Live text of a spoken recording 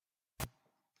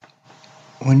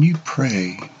When you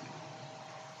pray,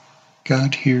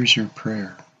 God hears your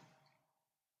prayer.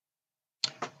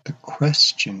 The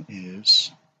question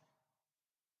is,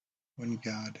 when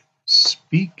God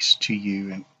speaks to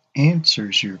you and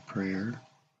answers your prayer,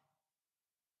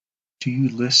 do you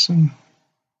listen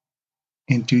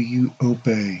and do you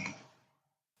obey?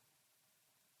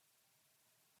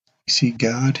 You see,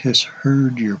 God has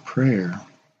heard your prayer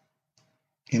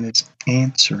and is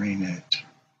answering it.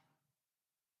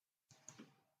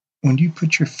 When you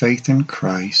put your faith in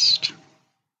Christ,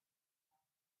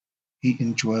 He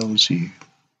indwells you.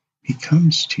 He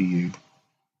comes to you.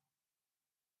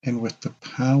 And with the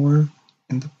power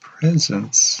and the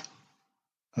presence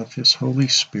of His Holy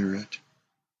Spirit,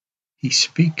 He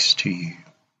speaks to you.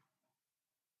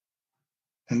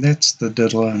 And that's the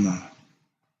dilemma.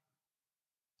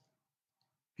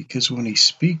 Because when He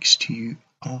speaks to you,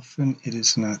 often it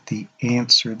is not the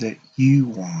answer that you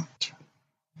want.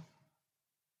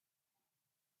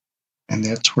 And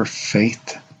that's where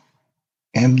faith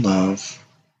and love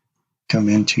come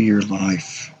into your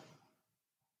life.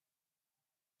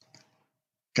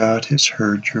 God has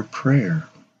heard your prayer.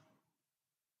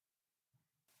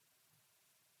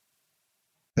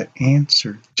 The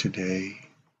answer today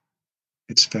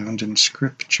is found in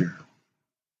Scripture.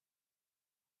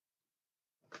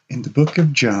 In the book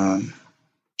of John,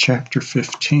 chapter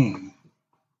 15,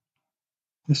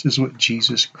 this is what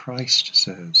Jesus Christ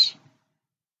says.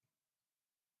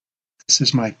 This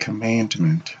is my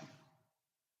commandment,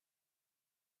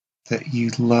 that you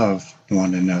love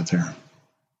one another,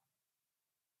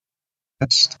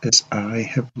 just as I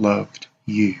have loved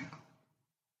you.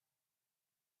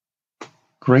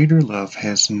 Greater love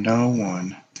has no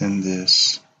one than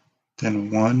this,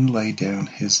 than one lay down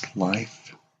his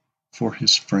life for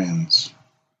his friends.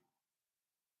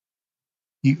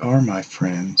 You are my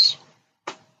friends,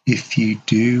 if you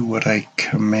do what I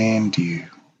command you.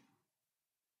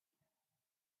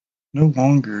 No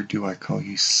longer do I call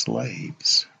you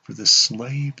slaves, for the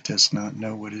slave does not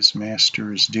know what his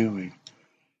master is doing,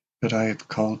 but I have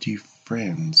called you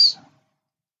friends.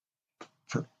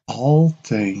 For all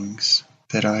things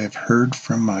that I have heard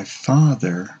from my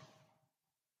Father,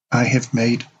 I have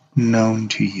made known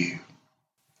to you.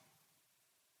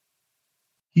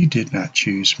 You did not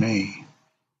choose me,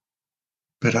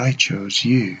 but I chose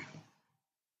you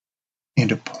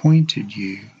and appointed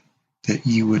you that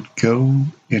you would go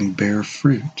and bear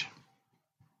fruit,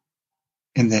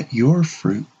 and that your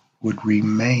fruit would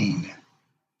remain,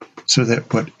 so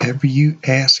that whatever you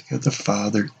ask of the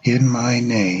Father in my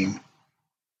name,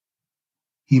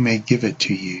 He may give it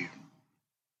to you.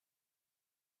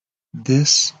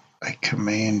 This I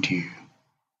command you,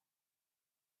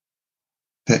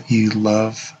 that you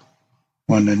love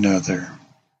one another.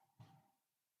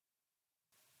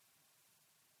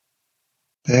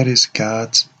 That is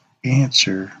God's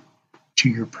answer to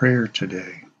your prayer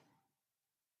today.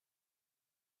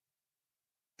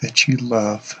 That you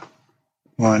love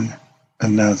one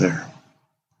another.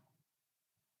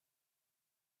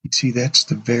 You see, that's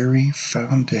the very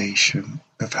foundation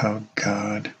of how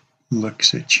God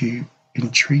looks at you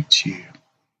and treats you.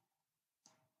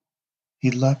 He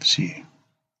loves you.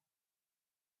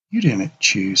 You didn't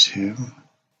choose Him.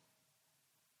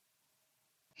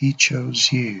 He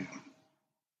chose you.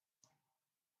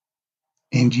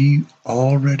 And you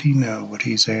already know what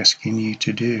He's asking you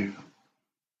to do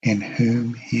and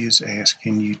whom He is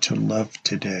asking you to love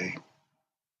today.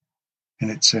 And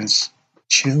it sends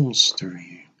chills through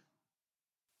you.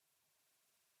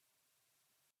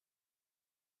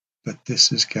 But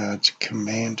this is God's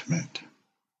commandment.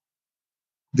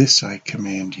 This I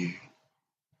command you,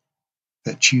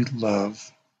 that you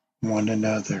love one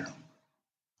another.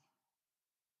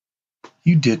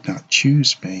 You did not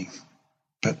choose me,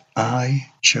 but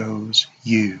I chose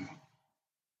you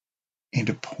and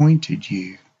appointed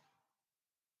you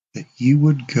that you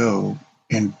would go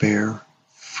and bear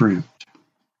fruit,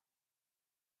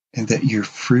 and that your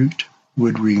fruit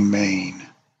would remain,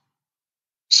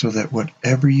 so that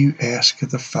whatever you ask of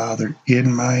the Father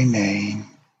in my name,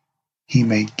 He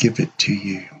may give it to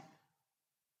you.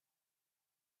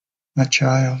 My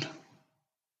child,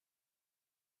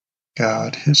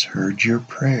 God has heard your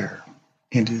prayer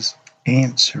and is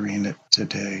answering it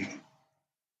today.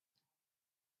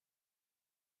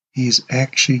 He is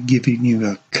actually giving you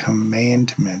a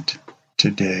commandment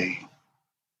today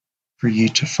for you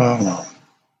to follow.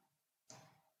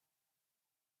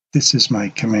 This is my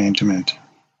commandment,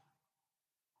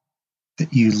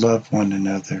 that you love one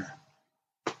another,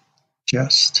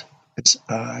 just as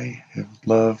I have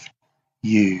loved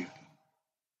you.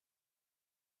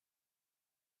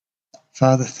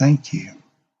 Father, thank you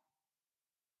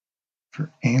for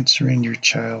answering your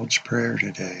child's prayer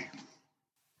today.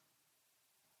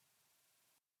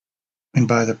 And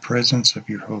by the presence of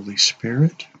your Holy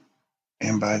Spirit,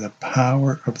 and by the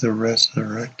power of the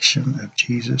resurrection of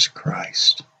Jesus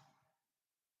Christ,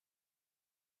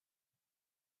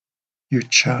 your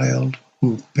child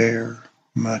will bear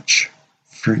much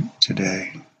fruit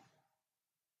today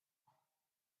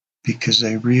because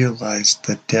they realize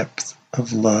the depth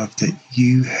of love that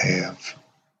you have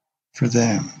for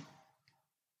them.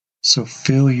 So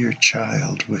fill your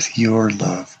child with your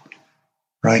love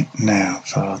right now,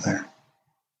 Father.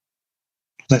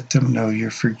 Let them know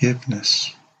your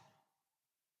forgiveness.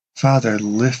 Father,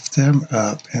 lift them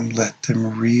up and let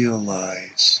them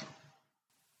realize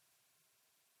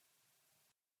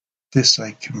this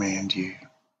I command you,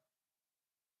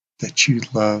 that you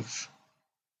love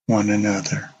one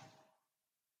another.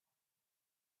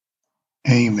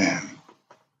 Amen.